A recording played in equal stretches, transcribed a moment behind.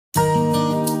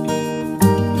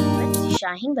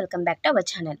Shahin. Welcome back to our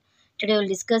channel. Today we will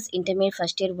discuss intermediate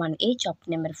first year 1A chapter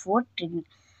number 4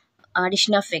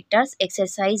 addition of vectors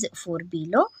exercise 4B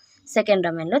lo second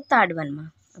domain lo third one ma.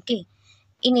 Okay.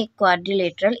 In a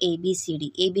quadrilateral ABCD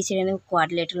అనే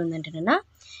quadrilateral ఉందంటేనా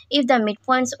if the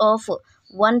midpoints of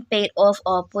one pair of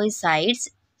opposite sides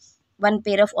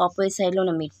లో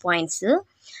ఉన్న midpoints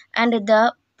and the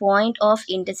point of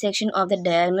intersection of the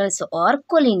diagonals are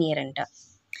collinear అంట.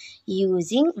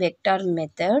 Using vector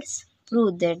methods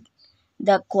prove that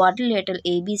the quadrilateral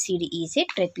ABCD is a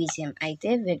trapezium. అయితే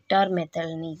vector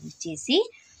మెథడ్ని use చేసి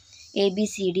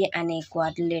ABCD అనే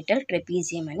quadrilateral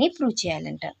trapezium అని prove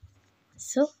చేయాలంట.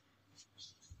 So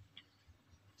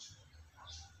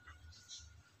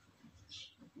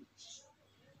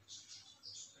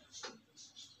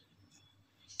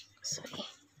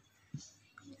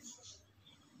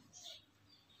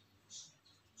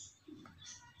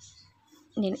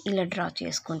నేను ఇలా draw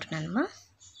చేసుకుంటున్నానమ్మా.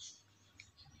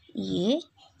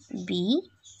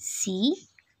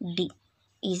 ABCD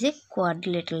is a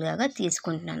quadrilateral లాగా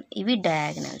తీసుకుంటున్నాను. ఇవి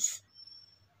డయాగనల్స్.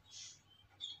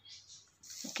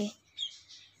 ఓకే,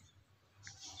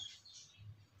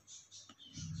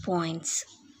 పాయింట్స్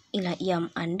ఇలా M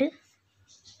అండ్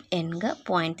Nగా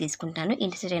పాయింట్ తీసుకుంటాను.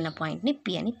 ఇంటర్సెక్ట్ అయిన పాయింట్ని P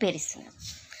అని పేరుస్తున్నాను.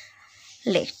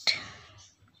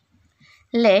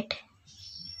 Let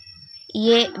A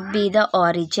be the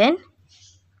origin,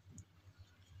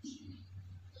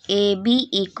 AB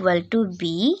equal to B.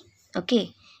 Okay,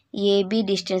 AB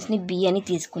డిస్టెన్స్ని B అని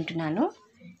తీసుకుంటున్నాను.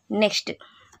 Next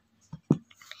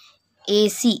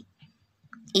AC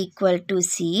equal to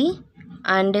C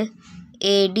and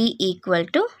AD equal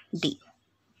to D.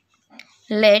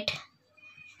 Let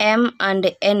M and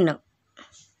N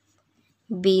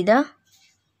be the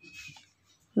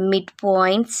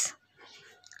midpoints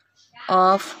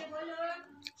of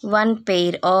one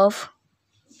pair of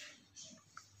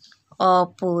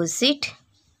opposite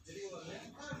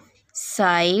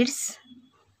sides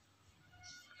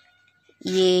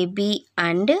AB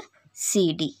and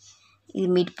CD. ఇది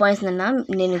mid points అన్న,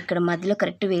 నేను ఇక్కడ మధ్యలో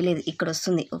correct వేయలేదు, ఇక్కడ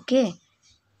వస్తుంది. ఓకే,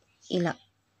 ఇలా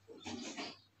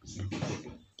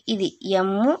ఇది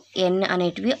MN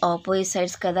అనేటివి ఆపోజిట్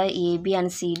సైడ్స్ కదా, AB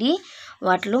అండ్ CD,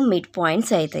 వాటిలో మిడ్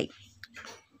పాయింట్స్ అవుతాయి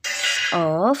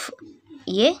of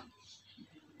A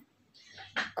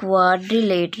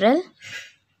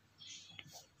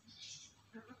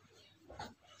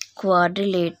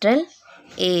quadrilateral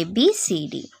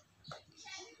ABCD.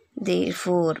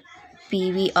 Therefore,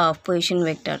 PV of position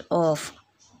vector of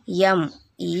M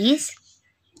is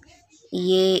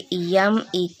AM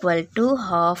equal to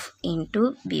half into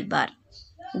B bar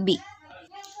B.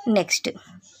 Next,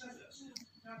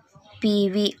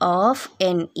 PV of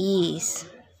N is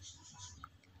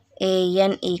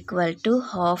AN equal to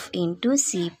half into C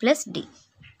plus D.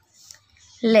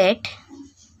 Let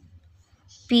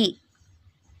P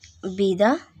be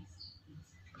the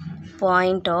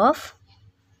point of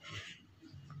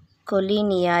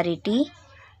collinearity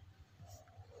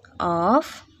of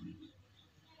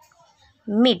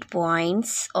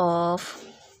midpoints of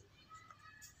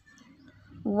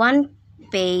one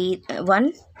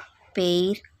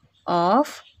pair of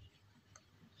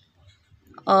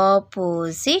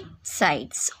opposite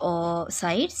sides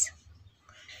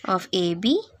of AB,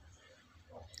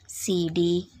 CD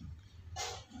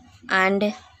and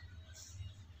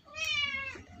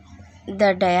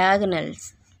the diagonals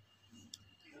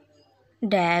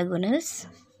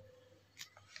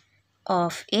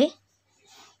of a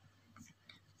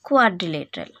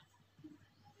quadrilateral.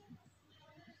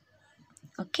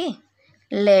 Okay,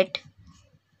 let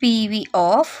PV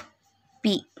of P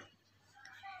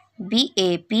be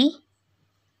AP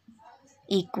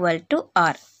equal to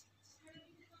R.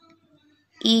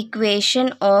 Equation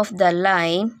of the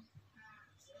line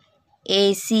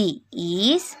AC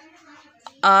is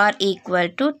R equal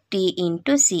to T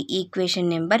into C. Equation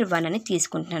number 1 అని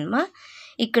తీసుకుంటున్నానమ్మా.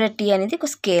 ఇక్కడ T అనేది ఒక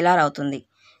scalar అవుతుంది.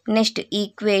 Next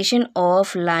equation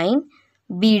of line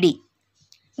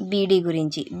BD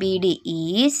గురించి, BD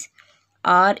is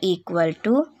R equal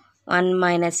to 1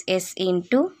 minus S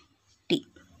into T,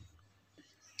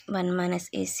 1 minus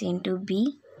S into B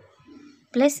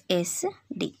plus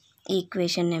SD.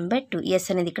 Equation number 2. S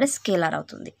అనేది ఇక్కడ scalar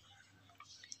అవుతుంది.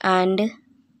 And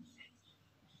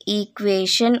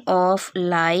equation of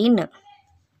line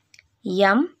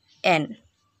MN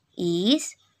is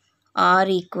R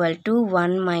equal to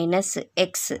 1 minus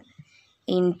X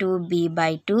into B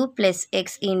by 2 plus X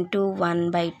into 1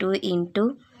 by 2 into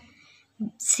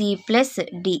C plus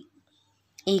D.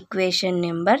 Equation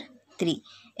number 3.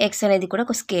 X అనేది కూడా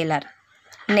ఒక scalar.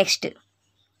 Next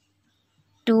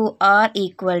 2r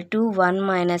equal to 1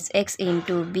 minus X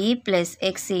into B plus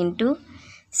X into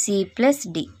C plus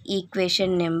D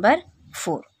equation number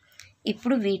 4.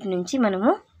 ఇప్పుడు వీటి నుంచి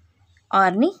మనము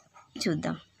ఆర్ని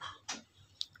చూద్దాం.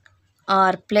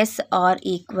 Are plus are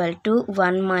equal to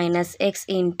 1 minus X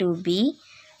into B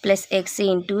plus X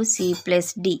into C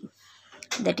plus D.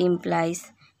 That implies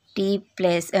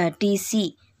TC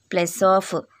plus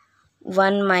of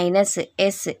 1 minus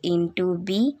yes into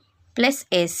B plus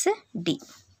S D.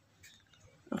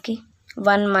 Okay,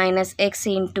 1 minus X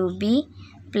into B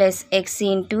plus X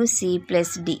into C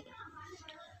plus D.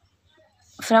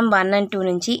 From 1 and 2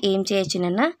 నుంచి ఏం చేయొచ్చు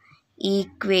నాన్న?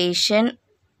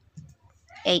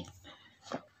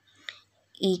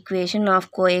 Equation of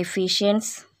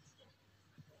coefficients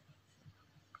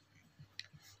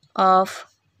of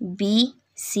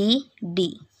BCD.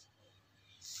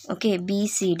 Okay,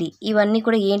 BCD ఇవన్నీ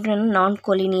కూడా ఏంటన్నా non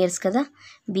కొలీనియర్స్ కదా.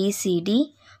 BCD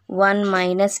 1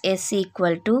 minus S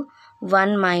equal to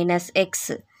 1 minus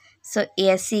X. So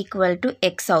S equal to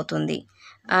X అవుతుంది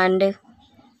and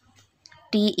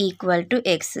tea equal to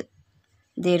X.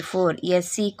 Therefore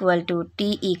S equal to tea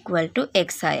equal to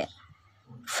X ఆయా.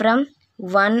 From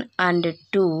 1 and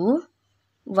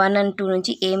 2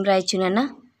 నుంచి ఏం రాయొచ్చు నాన్న?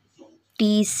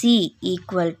 TC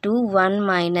equal to 1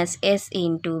 minus yes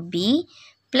into B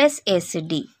plus S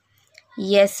D.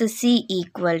 SC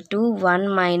equal to 1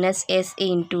 minus yes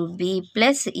into B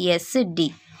plus S D.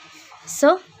 So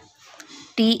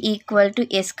tea equal to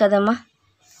yes కదమ్మా.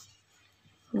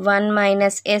 1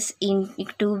 minus yes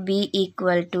into B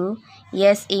equal to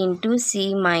yes into C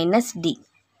minus D.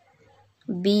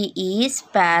 B is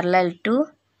parallel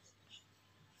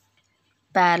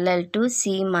to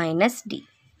C minus D.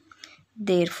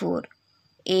 Therefore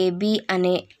AB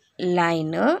అనే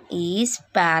line is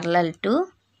parallel to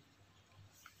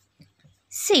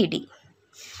CD.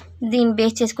 దీన్ని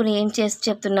base చేసుకుని ఏం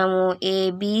చెప్తున్నాము?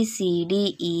 ABCD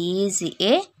is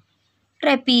a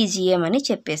trapezium అని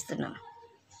చెప్పేస్తున్నాం.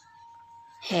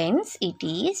 Hence it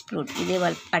is proved. ఇదే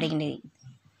వాళ్ళు అడిగినది.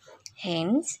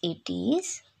 Hence it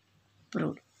is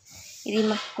proved. ఇది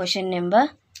మా question number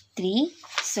 3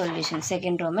 solution.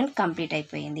 Second Roman complete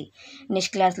అయిపోయింది.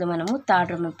 నెక్స్ట్ క్లాస్లో మనము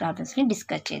థర్డ్ రోమన్ ప్రాబ్లమ్స్ని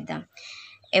డిస్కస్ చేద్దాం.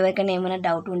 ఎవరికైనా ఏమైనా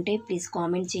డౌట్ ఉంటే ప్లీజ్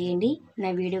కామెంట్ చేయండి. నా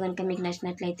వీడియో కనుక మీకు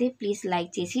నచ్చినట్లయితే ప్లీజ్ లైక్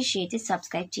చేసి షేర్ చేసి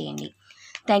సబ్స్క్రైబ్ చేయండి.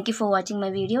 Thank you for watching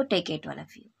my video. Take care to all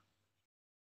of you.